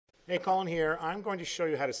Hey, Colin here. I'm going to show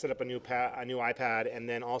you how to set up a new iPad and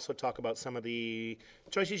then also talk about some of the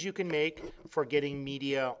choices you can make for getting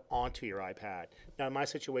media onto your iPad. Now, in my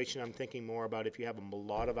situation, I'm thinking more about if you have a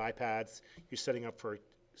lot of iPads, you're setting up for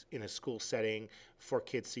in a school setting for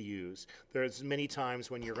kids to use. There's many times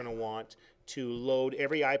when you're going to want to load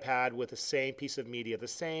every iPad with the same piece of media, the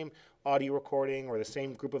same audio recording or the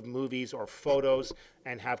same group of movies or photos,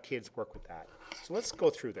 and have kids work with that. So let's go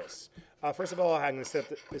through this. First of all, I'm going to set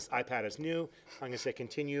this iPad as new. I'm going to say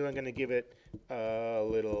continue. I'm going to give it a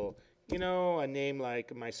little, a name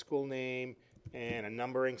like my school name and a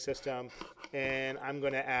numbering system, and I'm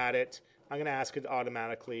going to add it. I'm going to ask it to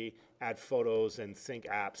automatically add photos and sync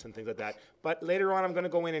apps and things like that. But later on, I'm going to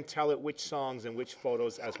go in and tell it which songs and which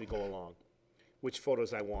photos as we go along, which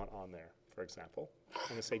photos I want on there, for example. I'm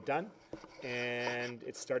going to say done, and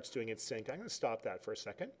it starts doing its sync. I'm going to stop that for a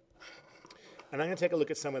second. And I'm going to take a look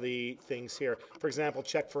at some of the things here. For example,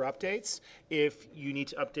 check for updates. If you need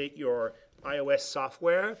to update your iOS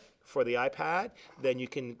software for the iPad, then you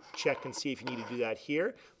can check and see if you need to do that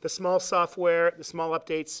here. The small software, the small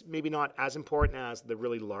updates, maybe not as important as the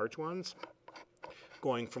really large ones.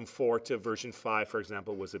 Going from 4 to version 5, for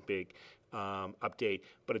example, was a big update,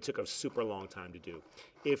 but it took a super long time to do.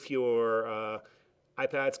 If your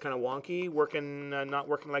iPad's kind of wonky, not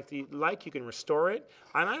working like you can restore it.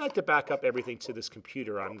 And I like to back up everything to this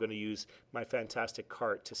computer. I'm going to use my fantastic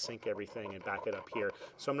cart to sync everything and back it up here.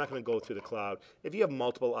 So I'm not going to go through the cloud. If you have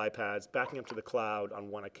multiple iPads, backing up to the cloud on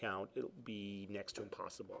one account, it'll be next to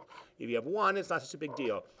impossible. If you have one, it's not such a big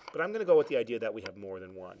deal. But I'm going to go with the idea that we have more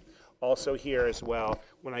than one. Also here as well,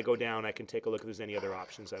 when I go down, I can take a look if there's any other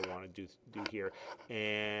options I want to do here.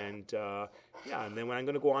 And and then when I'm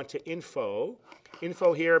going to go on to info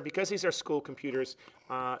here, because these are school computers,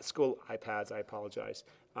 school iPads, I apologize.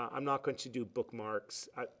 I'm not going to do bookmarks.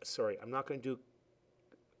 I'm not going to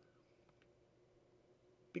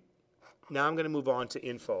do. Now I'm going to move on to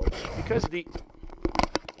info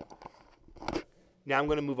Now I'm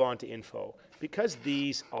going to move on to info. Because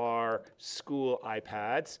these are school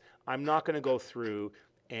iPads, I'm not going to go through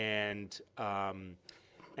and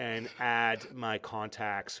add my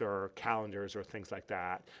contacts or calendars or things like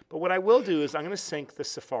that. But what I will do is I'm going to sync the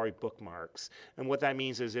Safari bookmarks. And what that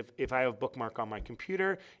means is if I have a bookmark on my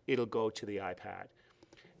computer, it'll go to the iPad.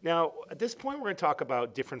 Now, at this point, we're going to talk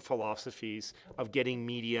about different philosophies of getting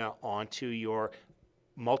media onto your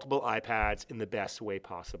multiple iPads in the best way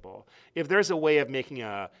possible. If there's a way of making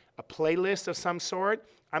a playlist of some sort,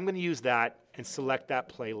 I'm going to use that and select that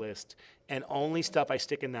playlist, and only stuff I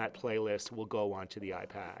stick in that playlist will go onto the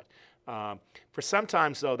iPad. For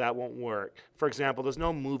sometimes, though, that won't work. For example, there's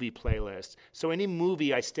no movie playlist. So any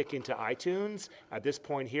movie I stick into iTunes at this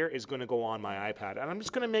point here is going to go on my iPad. And I'm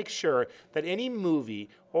just going to make sure that any movie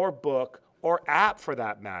or book or app, for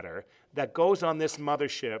that matter, that goes on this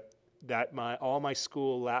mothership that all my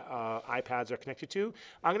school iPads are connected to,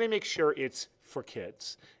 I'm going to make sure it's for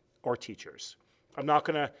kids or teachers. I'm not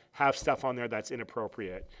going to have stuff on there that's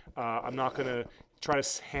inappropriate. I'm not going to try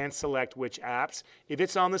to hand select which apps. If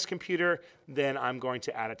it's on this computer, then I'm going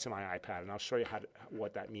to add it to my iPad, and I'll show you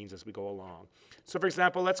what that means as we go along. So for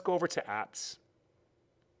example, let's go over to apps.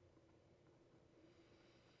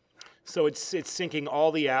 So it's syncing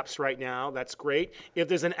all the apps right now. That's great. If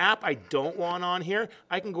there's an app I don't want on here,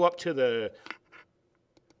 I can go up to the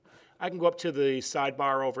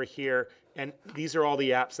sidebar over here, and these are all the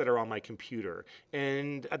apps that are on my computer.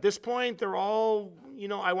 And at this point, they're all,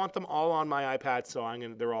 I want them all on my iPad, so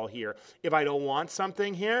they're all here. If I don't want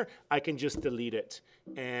something here, I can just delete it.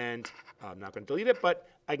 And I'm not going to delete it, but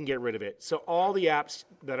I can get rid of it. So all the apps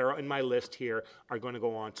that are in my list here are going to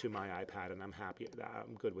go onto my iPad, and I'm happy with that.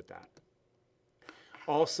 I'm good with that.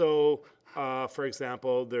 Also, for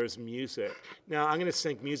example, there's music. Now, I'm going to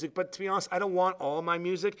sync music, but to be honest, I don't want all my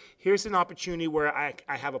music. Here's an opportunity where I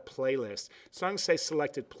have a playlist. So I'm going to say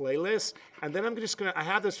selected playlist, and then I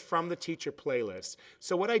have this from the teacher playlist.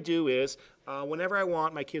 So what I do is, whenever I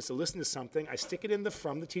want my kids to listen to something, I stick it in the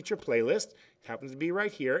from the teacher playlist. It happens to be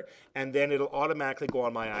right here, and then it'll automatically go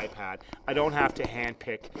on my iPad. I don't have to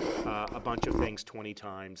handpick a bunch of things 20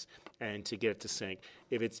 times and to get it to sync.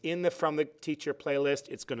 If it's in the from the teacher playlist,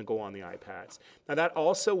 it's going to go on the iPads. Now that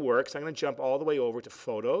also works. I'm going to jump all the way over to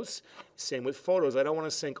photos. Same with photos. I don't want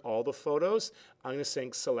to sync all the photos. I'm going to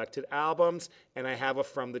sync selected albums, and I have a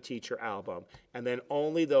from the teacher album. And then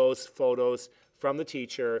only those photos from the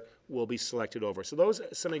teacher will be selected over. So those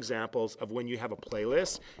are some examples of when you have a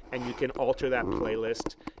playlist and you can alter that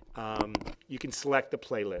playlist. You can select the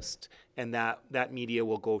playlist and that media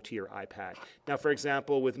will go to your iPad. Now, for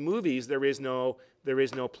example, with movies, there is no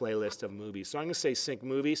playlist of movies. So I'm going to say sync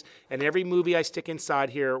movies, and every movie I stick inside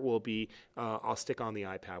here will be, I'll stick on the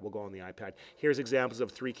iPad. We'll go on the iPad. Here's examples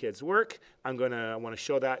of 3 Kids Work. I want to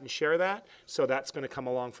show that and share that. So that's going to come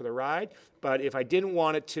along for the ride. But if I didn't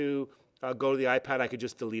want it to go to the iPad, I could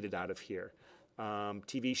just delete it out of here.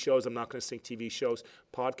 TV shows, I'm not going to sync TV shows.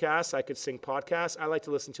 Podcasts, I could sync podcasts. I like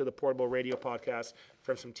to listen to the portable radio podcast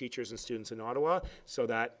from some teachers and students in Ottawa, so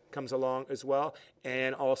that comes along as well.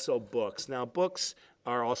 And also books. Now, books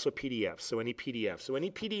are also PDFs, so any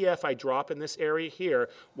PDF I drop in this area here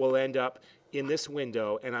will end up in this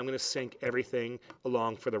window, and I'm going to sync everything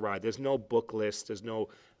along for the ride. There's no book list. There's no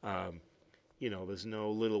there's no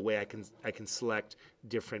little way I can select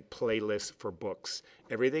different playlists for books.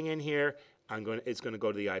 Everything in here, it's going to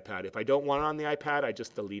go to the iPad. If I don't want it on the iPad, I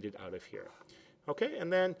just delete it out of here. Okay,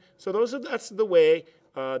 and then, so that's the way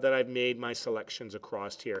that I've made my selections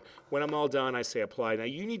across here. When I'm all done, I say apply. Now,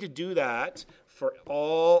 you need to do that for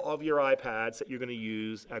all of your iPads that you're going to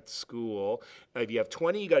use at school. If you have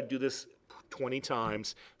 20, you got to do this 20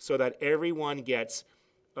 times so that everyone gets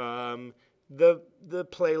the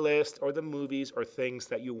playlist or the movies or things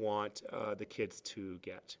that you want the kids to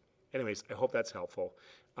get. Anyways, I hope that's helpful.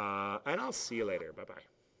 And I'll see you later.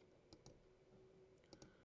 Bye-bye.